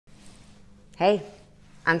Hey,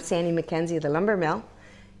 I'm Sandy McKenzie of the Lumber Mill.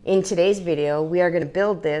 In today's video, we are going to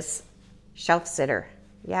build this shelf sitter.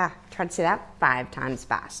 Yeah, try to say that 5 times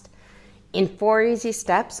fast. In 4 easy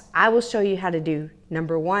steps, I will show you how to do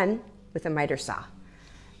number 1 with a miter saw,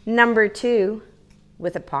 number 2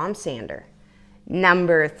 with a palm sander,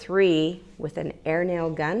 number 3 with an air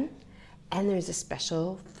nail gun, and there's a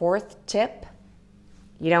special 4th tip.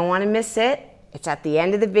 You don't want to miss it. It's at the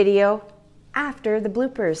end of the video after the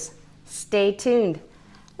bloopers. Stay tuned.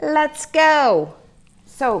 Let's go.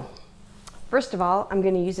 So, first of all, I'm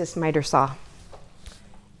going to use this miter saw.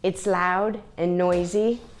 It's loud and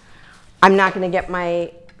noisy. I'm not going to get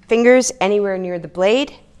my fingers anywhere near the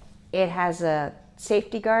blade. It has a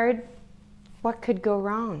safety guard. What could go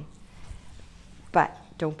wrong? But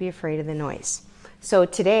don't be afraid of the noise. So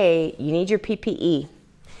today, you need your PPE.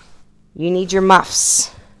 You need your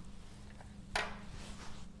muffs.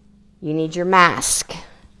 You need your mask.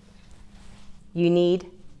 You need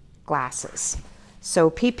glasses. So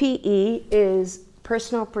PPE is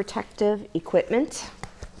personal protective equipment.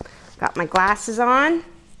 Got my glasses on.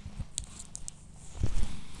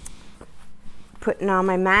 Putting on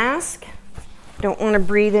my mask. Don't want to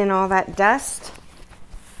breathe in all that dust.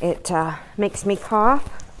 It makes me cough.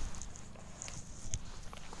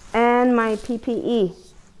 And my PPE.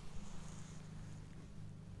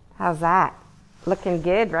 How's that? Looking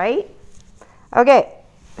good, right? Okay,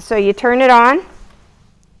 so you turn it on.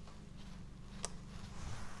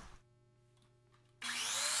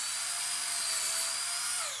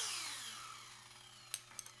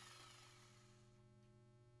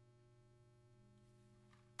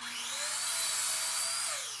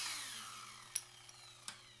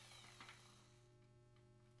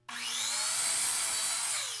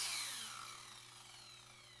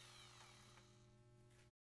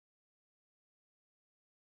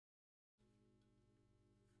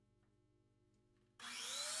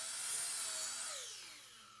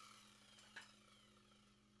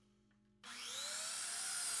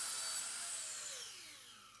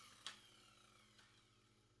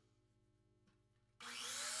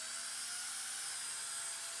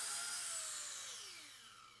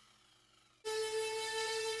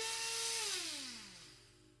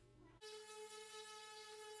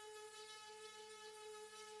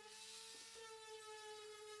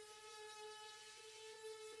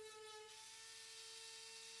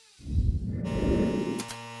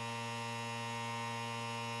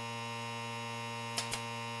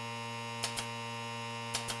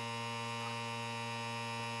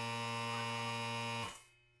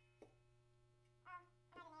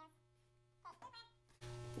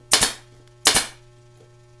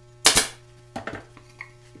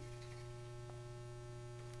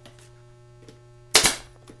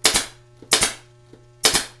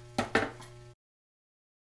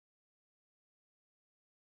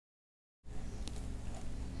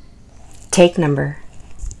 Take number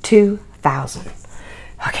 2000.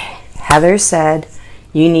 Okay, Heather said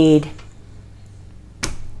you need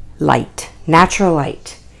light, natural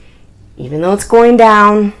light. Even though it's going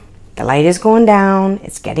down, the light is going down,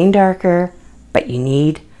 it's getting darker, but you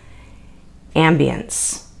need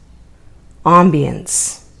ambience.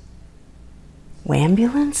 Ambience.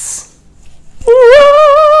 Wambulance?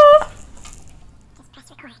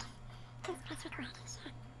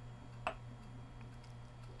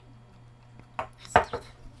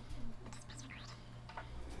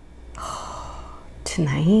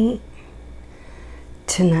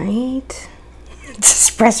 Tonight,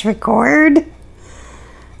 just press record.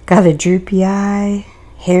 Got a droopy eye,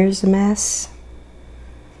 hair's a mess.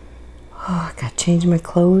 Oh, I gotta change my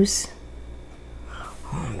clothes.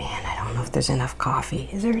 Oh man, I don't know if there's enough coffee.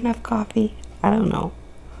 Is there enough coffee? I don't know.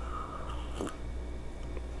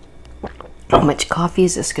 How much coffee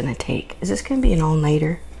is this gonna take? Is this gonna be an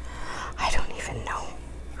all-nighter? I don't even know.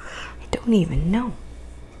 I don't even know.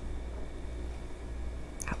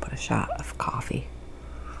 How about a shot of coffee?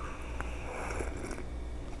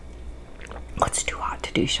 Oh, it's too hot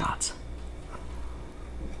to do shots.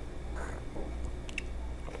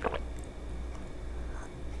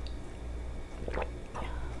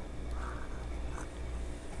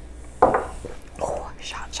 Oh,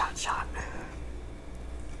 shot, shot, shot.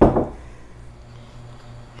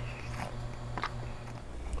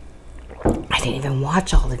 I didn't even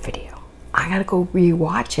watch all the video. I gotta go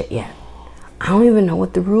re-watch it yet. I don't even know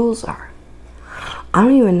what the rules are. I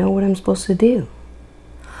don't even know what I'm supposed to do.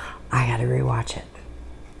 I gotta rewatch it.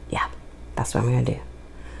 Yeah, that's what I'm gonna do.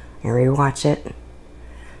 I'm gonna rewatch it.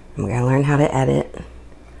 I'm gonna learn how to edit.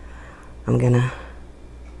 I'm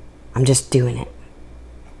just doing it.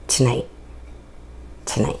 Tonight.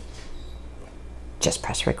 Just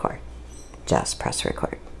press record. just press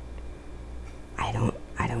record. I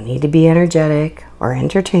don't need to be energetic or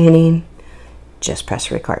entertaining. Just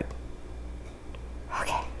press record.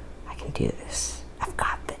 Okay, I can do this. I've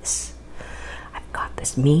got this. I've got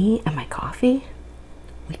this. Me and my coffee,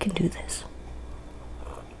 we can do this.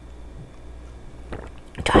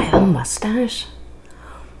 Do I have a mustache?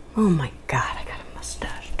 Oh my God, I got a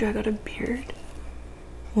mustache. Do I got a beard?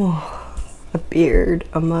 Oh, a beard,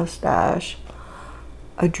 a mustache,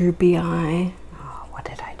 a droopy eye. Oh, what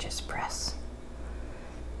did I just press?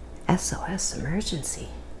 SOS emergency.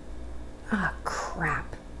 Ah,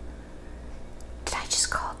 crap. Did I just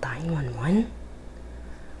call 911?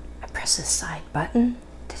 I pressed the side button.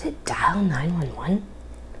 Did it dial 911?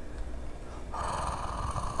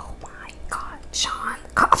 Oh my God, Sean,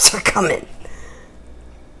 the cops are coming.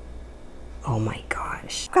 Oh my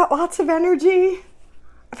gosh. I've got lots of energy.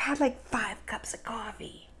 I've had like 5 cups of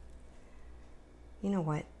coffee. You know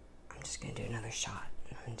what? I'm just gonna do another shot.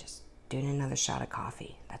 I'm just doing another shot of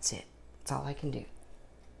coffee. That's it. That's all I can do.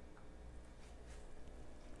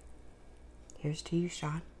 Here's to you,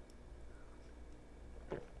 Sean.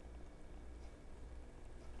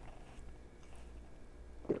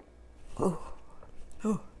 Oh,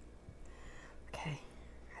 oh. Okay,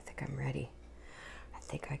 I think I'm ready. I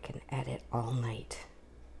think I can edit all night.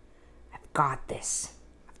 I've got this.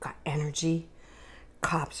 I've got energy.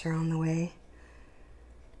 Cops are on the way.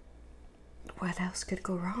 What else could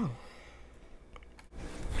go wrong?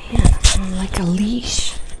 Man, I'm like a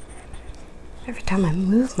leash. Every time I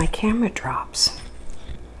move, my camera drops.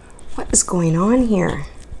 What is going on here?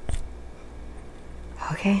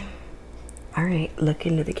 Okay. All right, look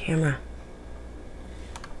into the camera.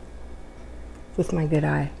 With my good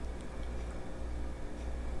eye.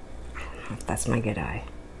 I don't know if that's my good eye.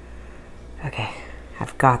 Okay,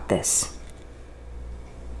 I've got this.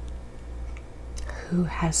 Who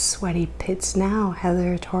has sweaty pits now,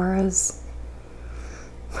 Heather Torres?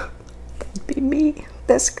 That'd be me,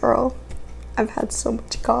 this girl. I've had so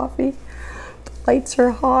much coffee. The lights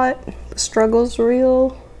are hot. The struggle's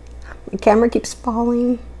real. My camera keeps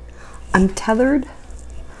falling. I'm tethered.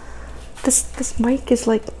 This mic is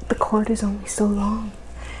like, the cord is only so long.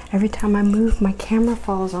 Every time I move, my camera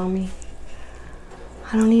falls on me.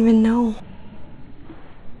 I don't even know.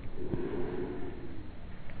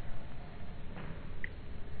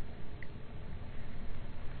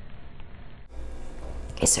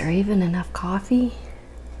 Is there even enough coffee?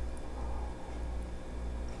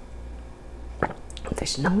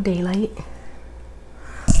 There's no daylight.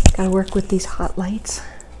 Gotta work with these hot lights.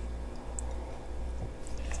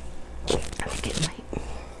 I think it might.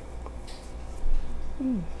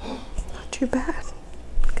 Not too bad.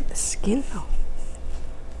 Look at the skin though.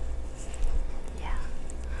 Yeah.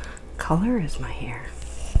 Color is my hair.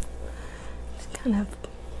 It's kind of,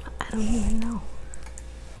 I don't even know.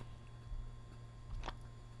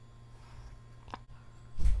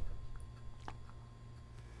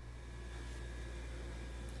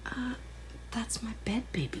 That's my bed,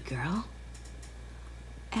 baby girl.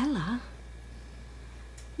 Ella,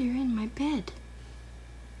 you're in my bed.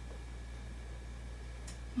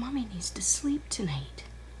 Mommy needs to sleep tonight.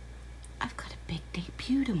 I've got a big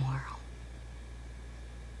debut tomorrow.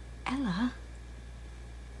 Ella.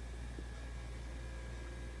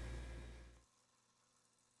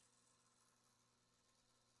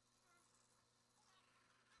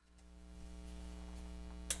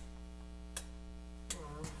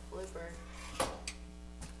 Blooper.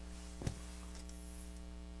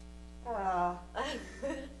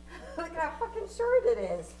 Look how fucking short it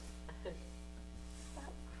is.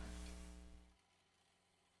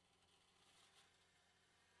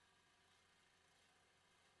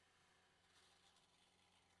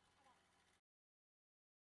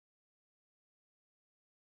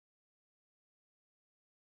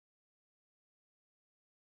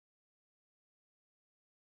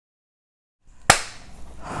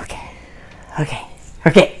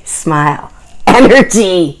 Okay, smile.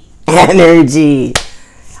 Energy.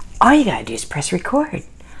 All you gotta do is press record.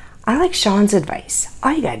 I like Sean's advice.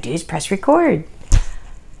 All you gotta do is press record.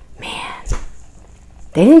 Man,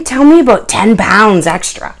 they didn't tell me about 10 pounds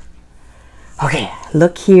extra. Okay,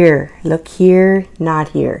 look here, not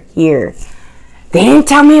here, here. They didn't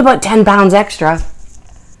tell me about 10 pounds extra.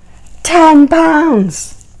 10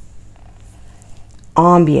 pounds.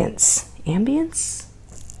 Ambience.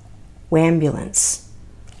 Wambulance.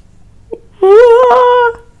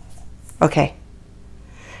 Okay,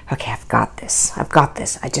 I've got this.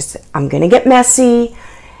 I'm gonna get messy.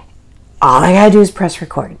 All I gotta do is press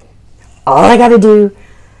record. All I gotta do.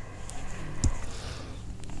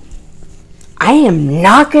 I am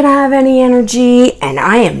not gonna have any energy, and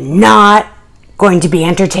I am not going to be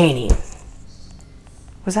entertaining.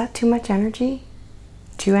 Was that too much energy?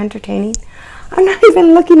 Too entertaining? I'm not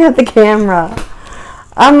even looking at the camera.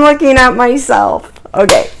 I'm looking at myself.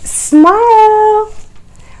 Okay, smile.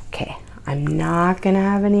 Okay, I'm not gonna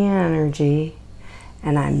have any energy,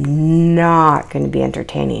 and I'm not gonna be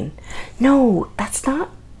entertaining. No, that's not.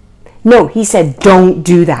 No, he said don't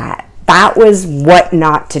do that. That was what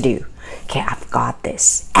not to do. Okay, I've got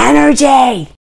this. Energy!